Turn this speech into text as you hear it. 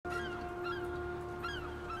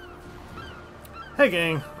Hey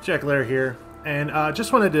gang, Jack Lair here, and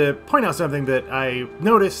just wanted to point out something that I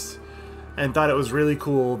noticed and thought it was really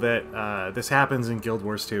cool that this happens in Guild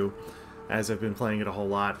Wars 2, as I've been playing it a whole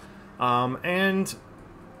lot. And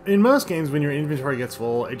in most games, when your inventory gets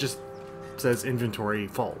full, it just says inventory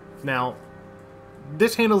full. Now,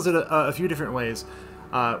 this handles it a few different ways.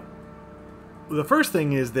 The first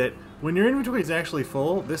thing is that when your inventory is actually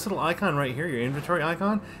full, this little icon right here, your inventory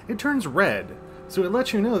icon, it turns red. So it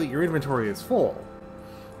lets you know that your inventory is full.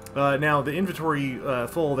 Now, the inventory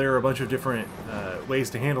full, there are a bunch of different ways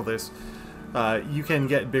to handle this. You can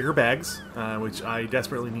get bigger bags, which I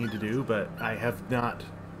desperately need to do, but I have not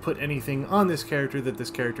put anything on this character that this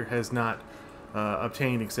character has not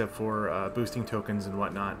obtained except for boosting tokens and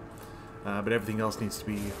whatnot. But everything else needs to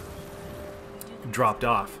be dropped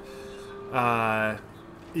off.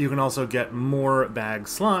 You can also get more bag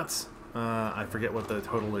slots. I forget what the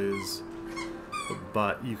total is,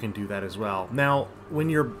 but you can do that as well. Now, when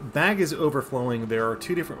your bag is overflowing, there are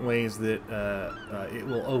two different ways that it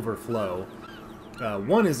will overflow.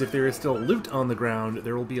 One is if there is still loot on the ground,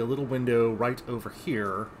 there will be a little window right over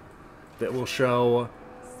here that will show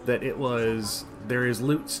that there is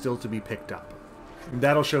loot still to be picked up.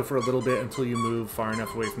 That'll show for a little bit until you move far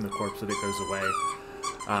enough away from the corpse that it goes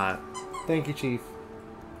away. Thank you, Chief.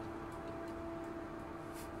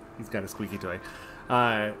 He's got a squeaky toy.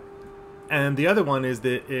 And the other one is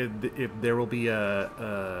that if there will be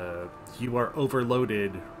you are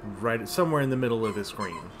overloaded right somewhere in the middle of the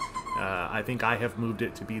screen. I think I have moved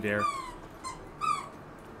it to be there.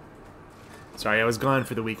 Sorry, I was gone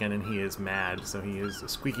for the weekend and he is mad, so he is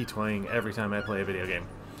squeaky toying every time I play a video game.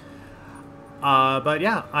 But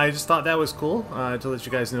yeah, I just thought that was cool to let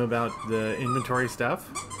you guys know about the inventory stuff.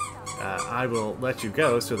 I will let you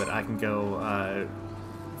go so that I can go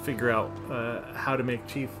figure out how to make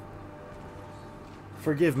Chief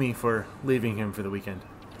forgive me for leaving him for the weekend.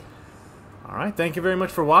 Alright, thank you very much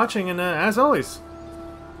for watching, and as always,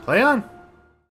 play on!